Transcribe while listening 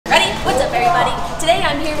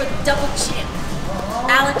double champ,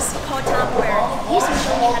 Alex Poatan Pereira. He's been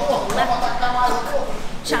showing me how to go left hook,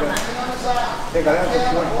 chama. Tem galera que tem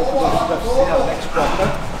um pouco do Alex Poatan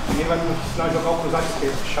e ele vai me ensinar a jogar o cruzado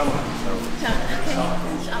esquerdo, chama. Chama. How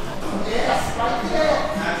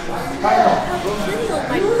funny of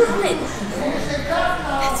my foot.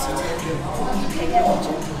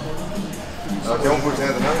 Ela tem 1%,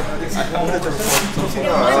 né?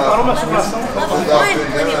 Parou uma circulação.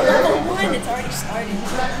 Level 1, it's already started.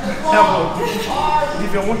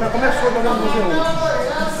 Nível 1 já começou jogando nível 1.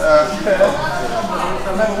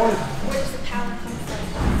 Where does the power come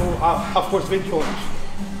from? A força vem de onde?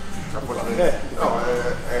 Não,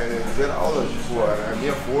 é geral, tipo, é a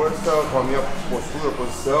minha força, com a minha postura,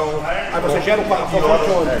 posição. Aí você gera o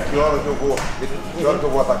que horas eu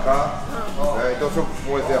vou atacar. Então, se eu,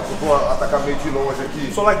 por exemplo, eu vou atacar meio de longe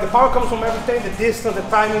aqui. So like the power comes from everything, the distance, the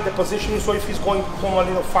timing, the positioning. So if he's going from a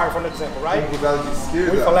little far, for example, right? Com cuidado de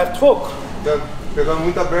esquerda. With a left hook. Pegando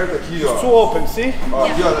muito aberto aqui, ó. Too open, see? Ó,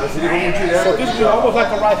 aqui, ó, se liga um direto. So this is almost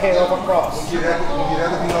like a right hand over cross. Um direto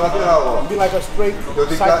aqui na lateral, ó. Be like a straight Eu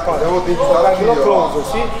tenho side punch. eu tenho que estar aqui, ó. Closer,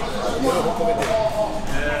 see?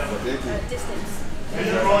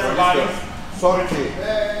 Só que,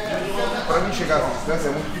 para mim chegar nessa distância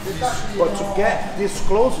é muito difícil. But to get this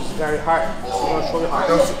close is very hard. So I'm gonna show you how.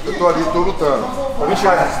 Então, eu tô ali, tô lutando. Para mim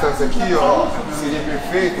chegar nessa distância aqui, ó, seria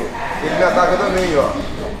perfeito. Ele me ataca também, ó.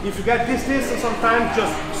 If you get this distance, sometimes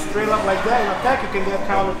just straight up like that and attack, you can get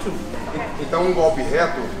counter too. Então, um golpe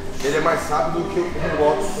reto, ele é mais rápido do que um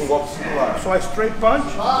golpe circular. So a straight punch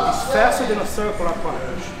is faster than a circular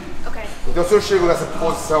punch. Okay. Então, se eu chego nessa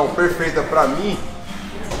posição perfeita para mim,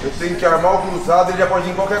 eu tenho que armar o cruzado e ele já pode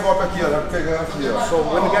ir em qualquer golpe aqui, ó, já pegando aqui, ó. So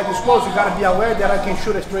when you get this close, you gotta be aware that I can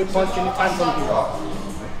shoot a straight punch anytime from here.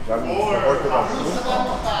 Já pode pegar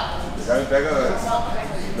já me pega antes.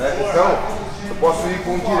 Né? Então, eu posso ir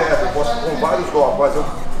com direto, eu posso ir com vários golpes, mas eu...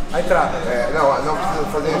 A entrada. Não precisa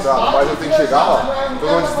fazer a entrada, mas eu tenho que chegar, ó, tô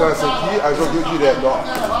numa distância aqui, aí joguei direto, ó.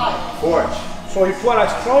 Forte. So you put a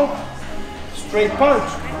strong, straight punch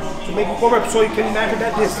to make it cover so you can imagine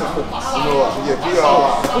that distance. Cheguei aqui,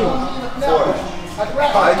 ó. Forte.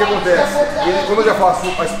 Aí o que acontece? Quando eu já faço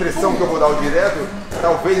a expressão que eu vou dar o direto,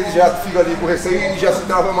 talvez ele já fica ali com receio e já se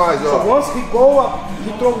trava mais, ó. So once he go up,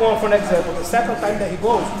 he throw one for an example. The second time that he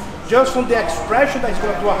goes, just from the expression that he's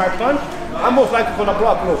going to do a hard punch, I'm most likely going to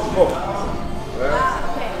block. Look, go.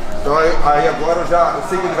 Então aí agora eu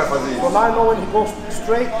sei que ele vai fazer isso. So now I know when he goes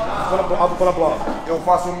straight, I'm going to block. Eu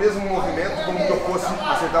faço o mesmo movimento como se eu fosse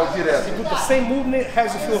acertar o direto. You do the same movement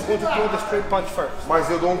as if he was going to throw the straight punch first. Mas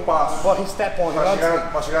eu dou um passo. But he step on.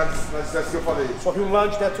 Para chegar na distância que eu falei. So he'll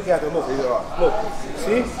lunge that together. Look. Look.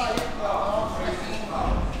 See?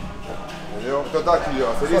 Entendeu? Então tá aqui,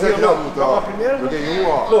 ó. Seria isso aqui na luta, ó. Joguei um,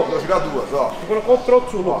 ó. Vou jogar duas, ó. You're gonna go throw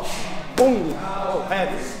two, look. Boom. Oh,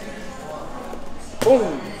 heavy.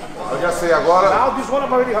 Boom. Eu já sei agora. Now this one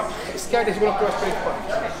I'm already scared that he's gonna throw a straight punch.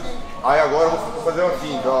 Aí agora eu vou fazer uma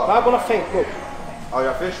finta, ó. Now I'm gonna feint, look. Ó,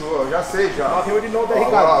 já fechou, eu já sei já. Now he already know that he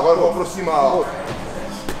got it. Agora eu vou aproximar, ó.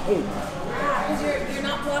 Boom. Because you're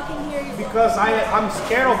not blocking here. Because I'm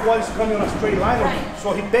scared of what is coming on a straight line on me.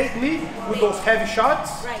 So he bait me with those heavy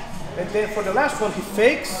shots. Right. And then for the last one he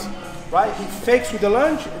fakes, right? He fakes with the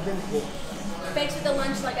lunge and then he goes. Fakes with the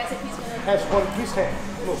lunge like as if he's gonna. Has one with his hand.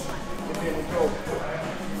 Look. And then he throw.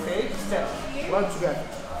 Fake, step. Lunge together.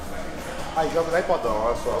 Aí joga lá e pode.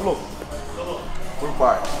 Olha só. Look. Por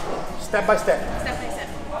parte. Step by step. Step by step.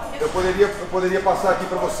 Eu poderia passar aqui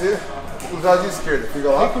pra você e cruzar de esquerda. Fica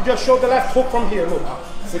You lá. could just show the left hook from here, look.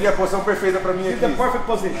 Seria a posição perfeita pra mim It's the aqui. perfect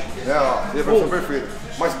position. Seria a posição perfeita.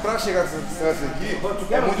 Mas pra chegar nessa distância aqui,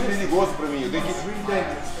 é muito perigoso pra mim. Eu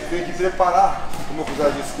tenho que preparar o meu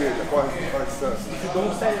cruzado de esquerda. Corre para a distância. If you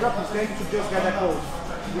don't set it up, it's going to just get that close.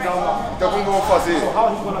 Então como que eu vou fazer?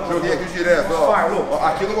 Joguei aqui direto, ó.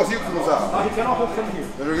 Aqui eu não consigo cruzar. Now he cannot hook from here.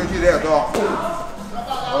 Eu joguei direto, ó.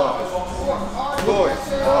 Ó. Dois,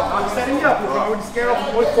 ó. I'm setting up, look. I'm already scared of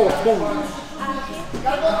going forward. Boom. I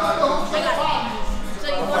got it. So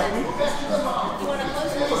you wanna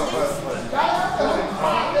close the distance?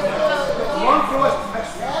 One cross,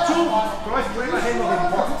 two cross straight ahead of him.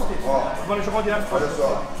 Vamos jogar direto fora. Olha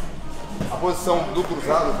só. A posição do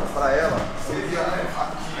cruzado para ela seria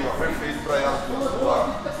aqui, ó. Perfeito para ela.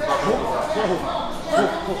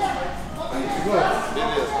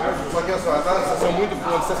 Beleza. Só que olha só, ela tá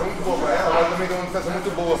numa distância muito boa para ela, mas também tem uma distância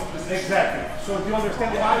muito boa. Exactly. So do you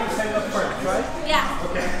understand why you set it up first, right? Yeah.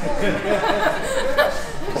 Okay.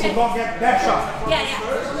 So don't get that shot. Yeah.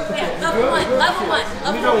 Level one.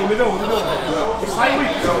 Middle. Side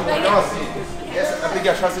weak. Então assim, eu tenho que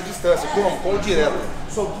achar essa distância. Como? Com o direto.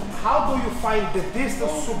 So how do you find the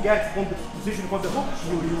distance to get from the position from the hook?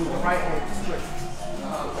 You use the right hand straight.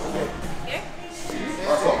 Okay.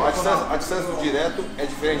 Olha só, a distância do direto é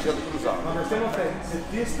diferente da do cruzado. Understand what I'm saying? The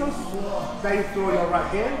distance that you throw your right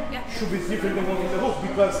hand should be different than one with the hook,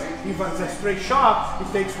 because if it's a straight shot,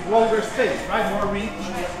 it takes longer space, right? More reach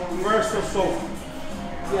versus so.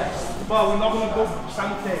 Yes, but we're not going to go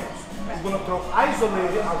simultaneous. We're going to throw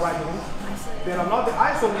isolated a right hand, then another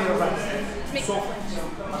isolated right hand. So,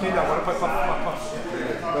 entendeu? Agora vai para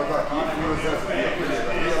Então tá aqui,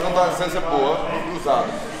 não dá uma distância boa, cruzado.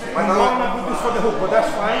 Mas não é uma good for the hook, but that's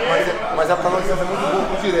fine. Mas ela tá numa distância muito boa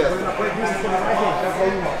pro direto.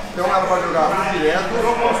 Então ela vai jogar pro direto.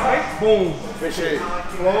 Boom. Fechei.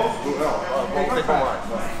 Close. Não, vamos ter como mais.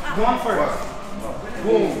 One first.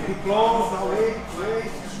 Boom. He close, now wait.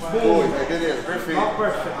 Boom. Beleza, perfeito. Not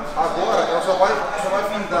perfect. Agora ela só vai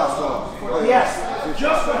findar só. Yes,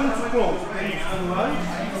 just for him to close.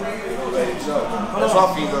 É só a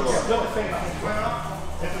finta agora.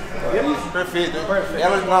 Perfeito.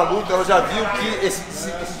 Ela na luta ela já viu que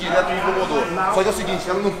esse direto me incomodou. Só que é o seguinte,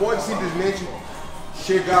 ela não pode simplesmente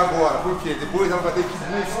chegar agora, porque depois ela vai ter que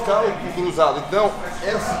buscar o cruzado. Então,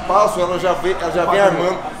 esse passo ela já vem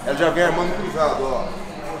armando o cruzado, ó.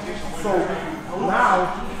 So now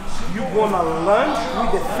you're gonna lunge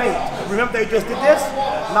with the feint. Remember that you just did this?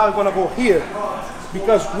 Now you're gonna go here.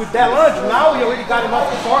 Because with that lunge, now you already got enough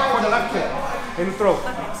torque for the left feint. And you throw.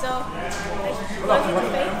 Okay, so lunge with the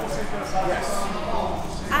feint? Yes.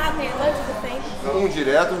 Ah, okay, lunge with the feint. Um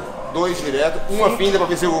direto, dois direto, uma finta para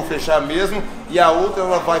ver se eu vou fechar mesmo, e a outra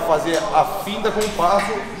ela vai fazer a finta com o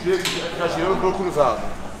passo já girando pro cruzado.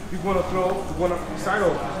 You're gonna start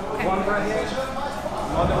over. One right hand,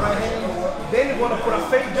 another right hand. Then you're gonna put a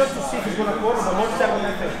feint just to see if he's gonna go, but don't step on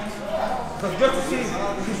that feint. But just to see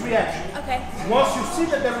his reaction. Okay. Once you see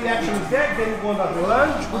that the reaction is there, then you're gonna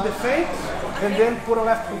lunge with the feint, and then put a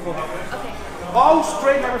left hook on. Okay. All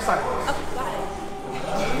straight, never sideways. Okay, got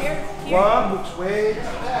it. Here. One, looks way,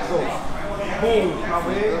 go. Boom, now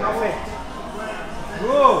way, now feint.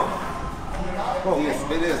 Go. Isso,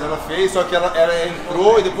 beleza, ela fez, só que ela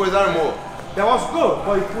entrou e depois armou. That was good,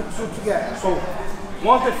 but you put two together. So,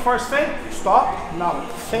 once the first feint, stop, now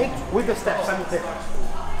feint with the step simultaneously.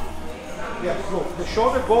 Yeah, go. The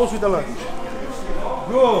shoulder goes with the lunge.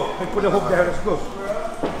 Good. And put the hook there, that's good.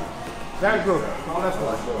 Very good. Now let's go.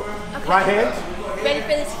 Okay. Right hand. Ready for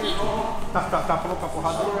this heat? Tá, falou pra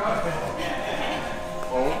porrada. So,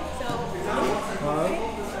 1,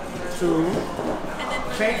 2. and then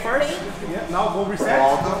Feint first. feint. Yeah, now go reset.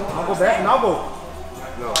 Volta. Now go back, now go.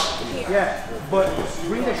 Não. Yeah, but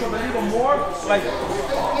bring the shoulder a little more, like,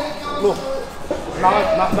 look.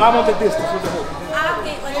 Now I'm on the distance with the hook. Ah,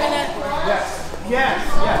 okay, like kind of. Yes.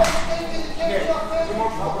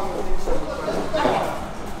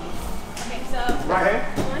 Okay, so Right hand.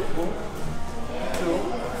 1. 2.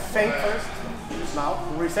 Feint first. Now,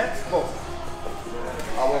 reset, go.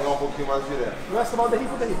 Alongar pouquinho mais direto. Rest about the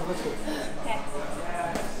hip with the hip. Let's go. Okay.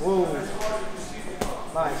 Whoa.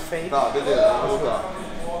 Nice, feint. Tá, beleza, vamos voltar.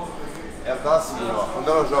 Ela tá assim, ó. Quando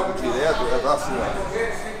ela joga direto, ela tá assim,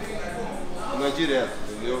 ó. Não é direto,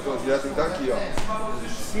 entendeu? Então direto tem que estar aqui, ó.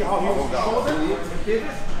 See how you shoulder,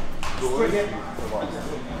 pivot, straight in.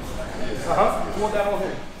 Pull that on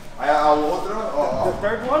him. Aí a outra, ó. The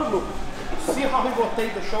third one, look. See how he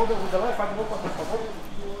rotate the shoulder with the left?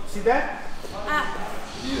 See that? Ah,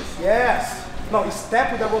 Yes. No,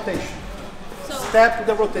 step with the rotation. so Step with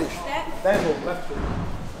the rotation. step. There you go, left foot.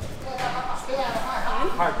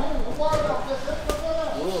 Hard.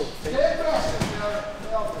 Whoa,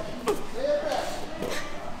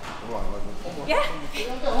 Yeah?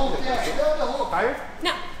 tired?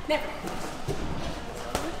 No, never.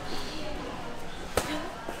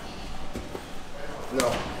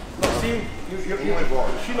 Não. See,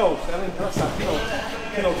 she knows. Ela sabe, she knows.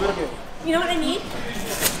 She knows, do it again. You know what I need?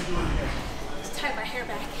 To tie my hair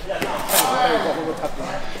back. There you go, we'll tap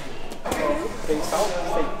that. Face out,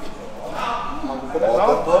 fake. Go back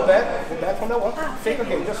now, go back from that one. Fake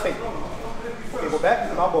again, just fake. Okay, go back,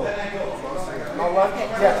 now go. Now lunge,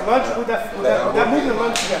 yeah, lunge with that movement,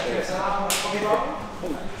 lunge together. So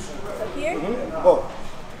here. Go.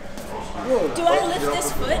 Good. Do I lift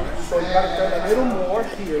this foot? So you gotta turn a little more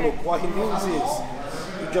here. Look, what he means is,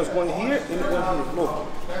 you just going here and you going here. Look.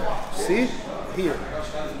 See? Here.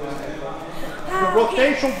 The Ah,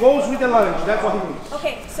 rotation goes with the lunge. That's what he means.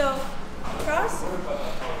 Okay, so cross,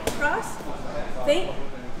 feint.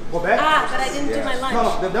 Go back. Ah, but I didn't do my lunge.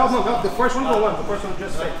 No, the first one go lunge. The first one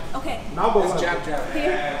just fake. Okay. Now go lunge.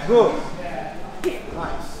 Here. Good. Here.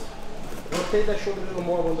 Nice. Rotate that shoulder a little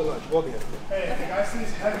more on the lunge. Go again.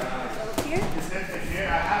 Okay. Here?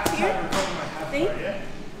 Here? Thing?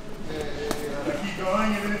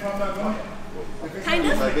 Kind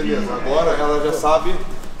of? Aí beleza, agora ela já sabe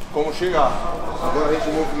como chegar. Agora a gente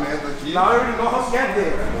movimenta aqui. Now I already know how to get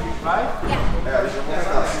there, right? Yeah. É, a gente vai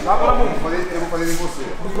movimentar. Now I'm gonna move. Eu vou fazer em você.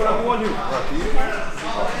 I'm gonna move on you.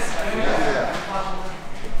 Aqui.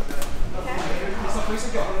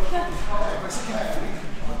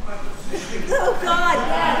 Oh God,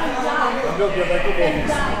 yeah, Meu Deus, vai tudo bem.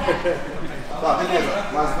 Tá, beleza.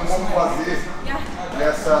 Mas não vamos fazer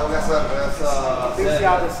nessa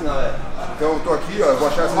Penteado assim. Não, é. Então eu tô aqui, ó, eu vou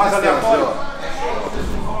achar essa Mais distância, aleatório.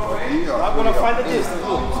 ó. Aqui, ó. I'm gonna Legal. find the distance,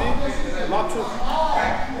 look, see? Not too.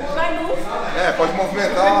 Do I move? É, pode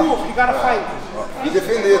movimentar. Move, you gotta find. E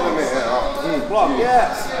defender também, é, ó. Block,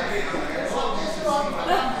 yes.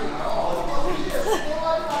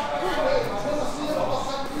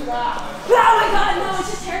 Oh my God, no, it's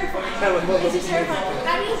just terrifying. It's just terrifying.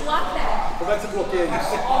 How do you block that? Como é que você bloqueia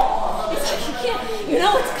isso? It's like you can't, you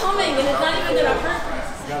know it's coming and it's not even gonna hurt.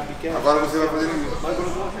 Gotta be careful. Agora você vai fazer em mim.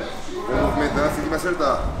 Vou movimentando assim que vai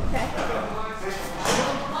acertar.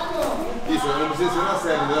 Isso, eu não precisa ser na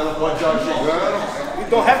série, né? Ela pode estar chegando. You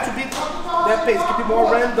don't have to be that pace. It can be more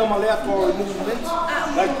random, aleatory movements.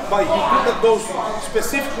 Like, but you do those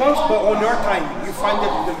specific ones, but on your time. You find the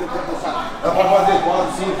time. Ela pode fazer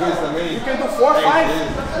 4, 5 vezes também. You can do 4,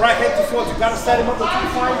 5, right hand to front. You gotta set him up until you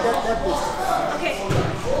find that distance. Okay.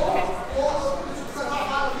 Okay.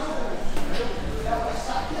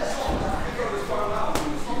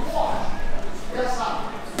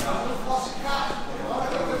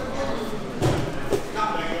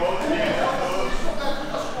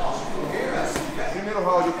 Primeiro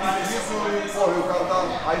round eu fiz isso e porra, o cara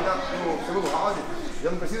tá ainda no segundo round,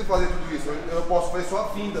 eu não preciso fazer tudo isso, eu posso fazer só a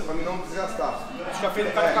finta pra mim não desgastar. Já fez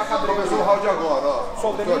o cara ficar cabreiro. Começou o round agora, ó.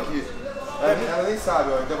 Só o Tô dedo. aqui. Ela nem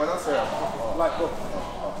sabe, ó, então vai dar certo. Like, go.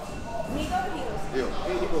 Me go or he goes? Eu.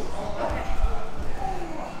 Here you go.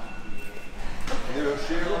 Entendeu? Eu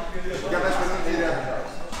chego, porque ela tá esperando direto já.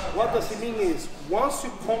 What does it mean is, once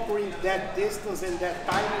you conquering that distance and that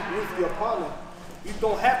timing with the opponent, you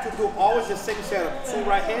don't have to do always the same setup. So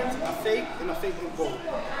right hand, a fake and go.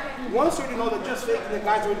 Once you already know that just faking, the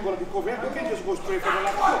guy's already going to be covering, you can just go straight for the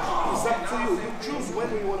left hook. It's up to you. You choose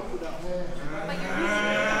when you want to put down. But you're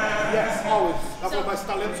using it. Yes, always. Mas você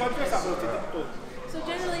está lendo só o adversário, você tem todo. So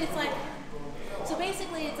generally it's like, so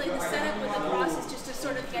basically it's like the setup with the cross is just to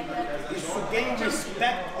sort of get the, Is to gain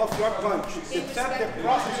respect of your punch. Except the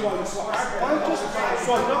process was for our punches,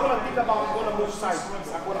 so I'm not going to think about going to move side.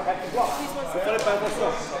 I'm going to have to block. Eu falei para você,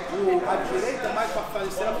 a direita é mais para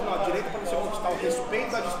fazer setup, não, a direita é para você conquistar o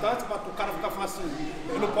respeito da distância, para o cara ficar falando assim,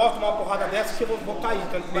 eu não posso tomar uma porrada dessa que eu vou cair,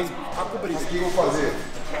 então ele vai cobrir. O que eu vou fazer?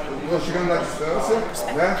 Eu vou chegando na distância,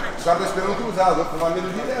 né? O cara tá esperando cruzado, eu vou tomar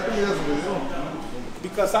menos direto mesmo, entendeu?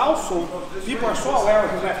 Because also, people are so aware of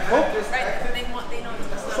the left hook, right, they know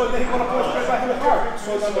it's so they're going to go straight back in the card.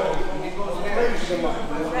 So they're going to raise them up.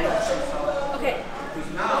 right. Okay.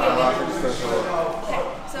 Okay,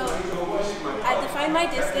 so I define my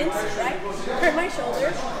distance, right? Hurt my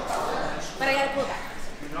shoulder, but I gotta pull back.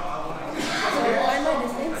 So I define my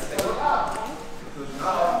distance.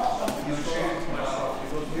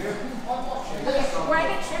 Where I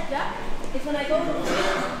get tripped up is when I go to the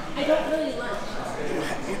I don't really lunge.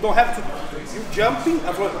 You don't have to, you jumping,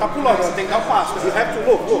 tá pulando, tem que dar o passo. You have to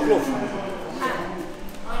look.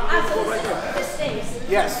 So this stays.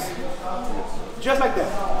 Yes. Just like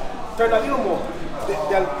that. Turn a little more.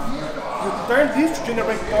 You turn this to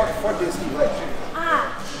generate torque for this.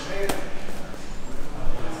 Ah.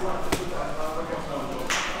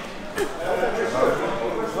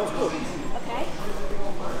 Sounds good. Okay.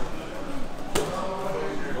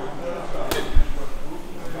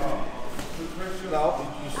 Now,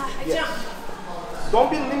 I jump. don't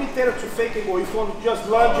be limited to fake and go. If you want to just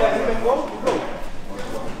lunge at him and go.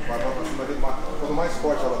 Quanto mais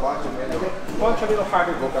forte ela bate, melhor. Punch a little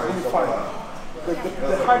harder, go. The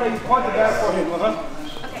harder you punch, the better for him. Okay.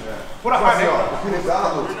 Put a Então assim, harder. ó, o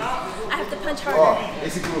cruzado, I have to punch ó, harder.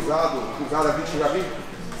 esse cruzado aqui, chegar bem,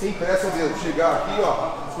 sem pressa mesmo, chegar aqui,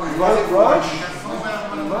 ó, Lunge.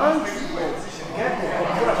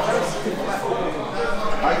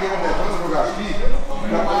 aí tem uma quando eu jogar aqui,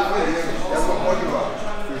 já pode fazer, essa não pode ir lá,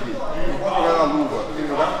 não pode jogar na luva, tem que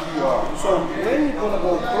jogar aqui, ó. So when you're gonna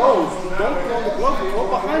go close, you don't throw the glove, you go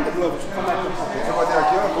behind the glove to come back to the Se eu bater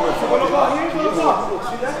aqui é uma coisa, se eu You're bater gonna go here, aqui, you're gonna block. Look,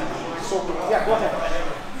 see that? So yeah, go ahead.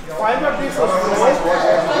 Find your distance. mais forte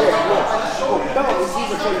é Go down, it's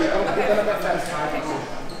easier for you. Don't get them that fast.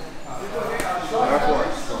 não é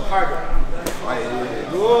forte. Harder. Aí,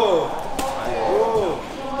 Good. Good.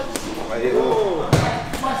 aí, Good.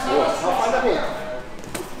 Now find on the hook.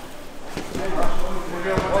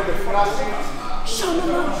 All the frosting. Show me,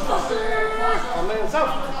 motherfucker! On lands out.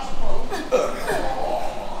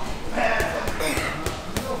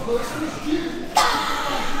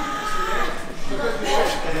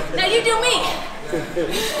 Now you do me!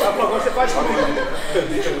 Agora você faz comigo.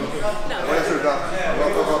 Vai acertar.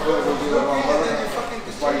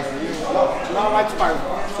 Não vai disparar.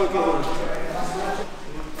 Só que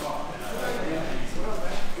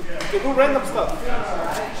you do random stuff.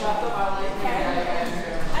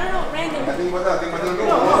 I don't know, random. Tem que mandar No,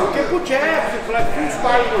 you can put jabs, it's like full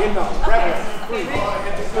sparring with him now. Okay.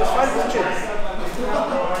 Just fight with chips.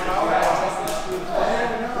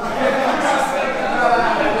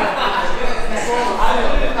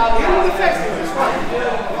 Even defensive, it's fine.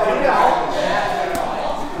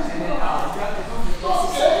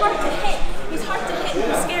 He's hard to hit. He's hard to hit.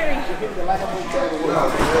 He's scary.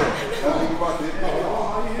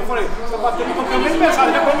 Eu falei, você bateu no campeão bem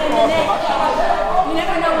pesado, depois não gosta. You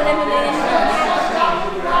never know when MMA is going to happen.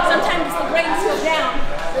 Sometimes the grades go down.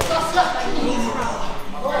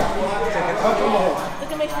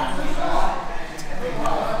 Look at my feet.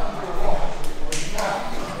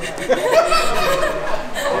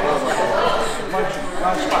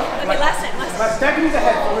 Okay, last time. Mas tag me in the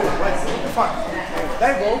head for real, right? Fine.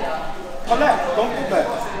 There you go. Collect, don't do that.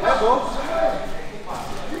 There you go.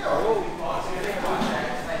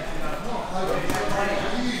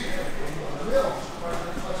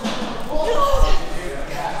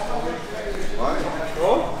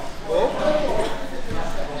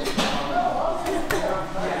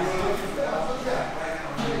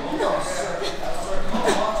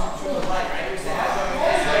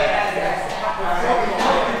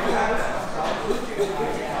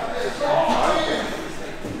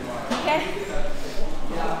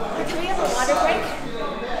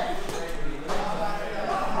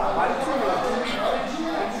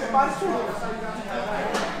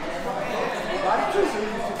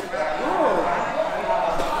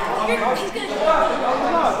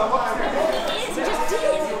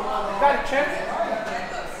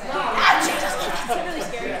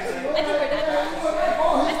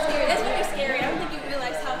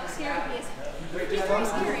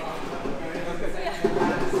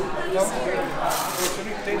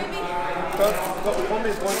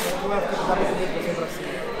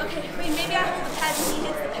 Okay, wait, maybe I hold the pads and he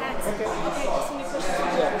hits the pads. Okay, just let me push it.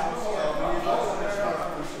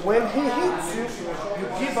 When he hits you, you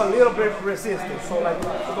give a little bit of resistance. So like,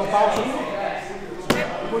 you go bounce on you.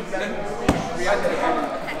 Put that. Okay, yeah. Wait, hold on.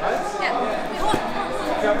 Wait, hold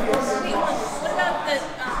on. What about the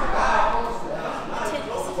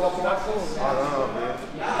titties?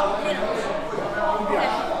 Oh, hit him. Okay.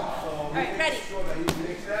 Alright, ready.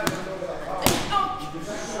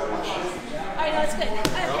 Alright, no, it's good. Okay,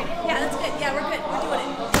 yeah, that's good. Yeah, we're good. We're doing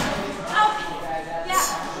it. Okay. Yeah.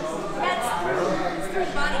 That's through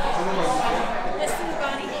the body. That's through the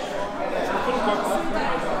body. Through the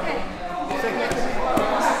body. Okay.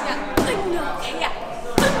 Yeah. Okay, yeah.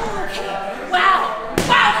 Okay. Wow.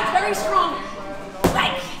 Wow, that's very strong.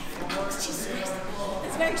 Like, Jesus Christ.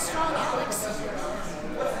 That's very strong, Alex.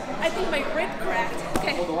 I think my rib cracked.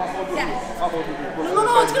 Okay. Yeah.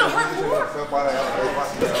 No, it's gonna hurt more.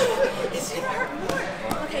 It's gonna hurt more.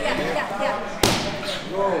 Okay, yeah.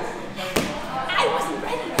 I wasn't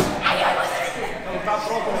ready. I wasn't ready.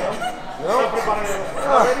 Não?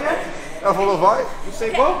 Ela falou vai? You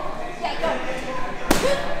say go? Yeah, go.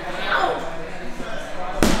 Ow.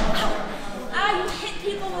 You hit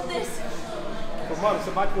people with this. Mano,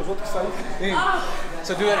 você bate nos outros que saem.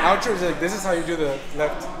 So do an outro, like this is how you do the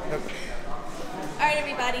left. Alright,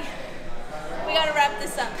 everybody. We gotta wrap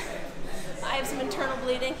this up. I have some internal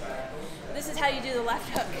bleeding. This is how you do the left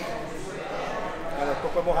hook. Cara, eu tô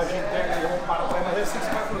com a hemorragia interna e eu vou parar pra mais assim,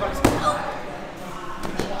 você vai cruzar isso.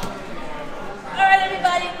 Alright,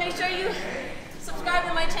 everybody, make sure you subscribe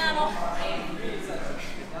to my channel.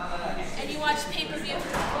 And you watch pay-per-view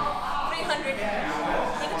 300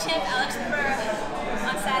 for the champ Alex Pereira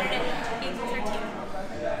on Saturday, April 13th.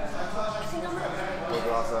 I think I'm up.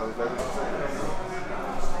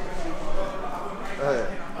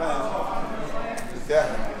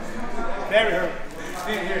 Bury her.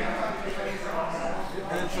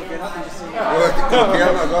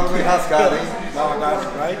 Agora vou enrascar, hein? Não,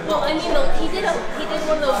 right? Well, I mean, he did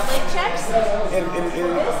one of those leg checks. Ele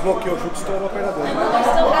bloqueou o chute e estourou a perna dele. I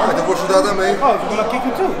still have. Então vou chutar também. Oh, you're gonna kick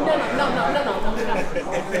you too?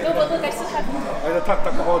 No, but look, I still have. Ainda tá com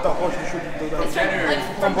a volta roxa do chute do It's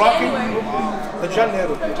from blocking January. de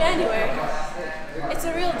janeiro. From January. It's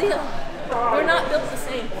a real deal. We're not built the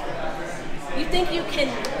same. You think you can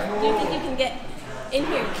get In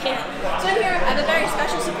here, you can't. So in here, I have a very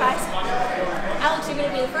special surprise. Alex, you're going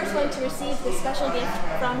to be the first one to receive this special gift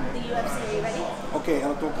from the UFC. Are you ready? Ok,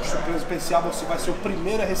 eu tô com surpresa especial. Você vai ser o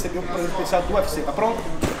primeiro a receber um presente especial do UFC. Tá pronto?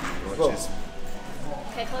 Vamos.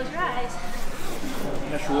 Okay, close your eyes.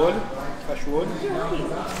 Fecha o olho. Fecha o olho.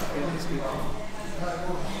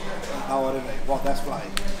 Da hora, velho. Wow, that's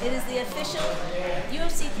flying. It is the official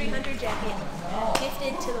UFC 300 jacket,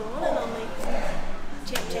 gifted to the one and only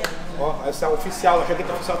Champ. Ó, essa é a oficial, a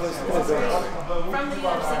jaqueta oficial desse presente. From the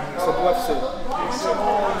UFC. Essa é do UFC.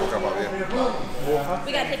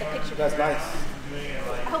 We gotta take a picture. That's nice.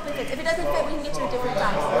 I hope it fits. If it doesn't fit, we can get you a different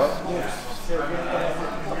size.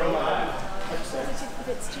 If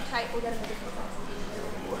it's too tight, we'll get him a different size.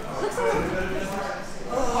 Looks like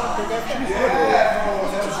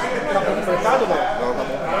Tá muito apertado, não? Não, tá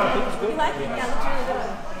bom. you like it? Yeah, looks really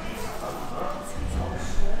good.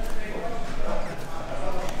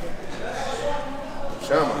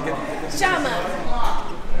 Chama.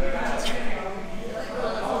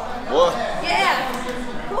 Boa. Yeah.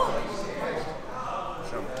 Cool.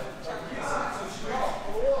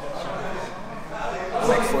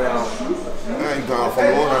 Como é que foi a aula? Então ela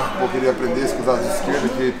falou, né, que eu queria aprender esse cruzado de esquerda,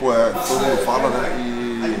 que pô, todo mundo fala, né,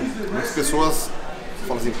 e muitas pessoas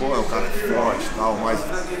falam assim, pô, o cara é forte e tal, mas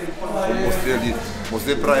eu mostrei ali,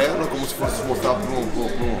 mostrei pra ela como se fosse mostrar pra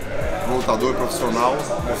um lutador profissional,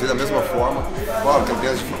 mostrei da mesma forma, claro que eu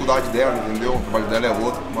tenho a dificuldade dela, entendeu, o trabalho dela é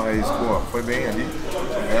outro, mas pô, foi bem ali,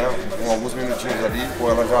 com alguns minutinhos ali, pô,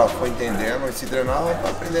 ela já foi entendendo, e se treinar, ela tá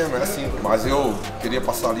aprendendo, é assim, mas eu queria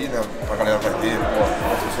passar ali, né, pra galera vai ver, pô,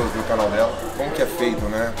 as pessoas ver o canal dela, como que é feito,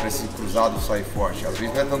 né, pra esse cruzado sair forte, às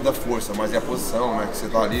vezes não é tanto da força, mas é a posição, né, que você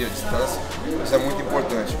tá ali, a distância, isso é muito importante.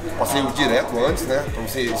 Passei o direto antes, né, pra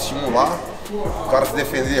você estimular o cara se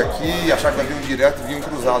defender aqui e achar que vai vir um direto e vir um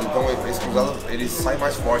cruzado, então esse cruzado ele sai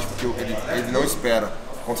mais forte, porque ele não espera.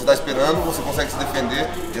 Quando você está esperando, você consegue se defender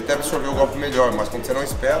e até absorver o golpe melhor, mas quando você não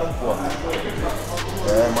espera, pô,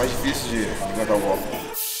 é mais difícil de aguentar o golpe.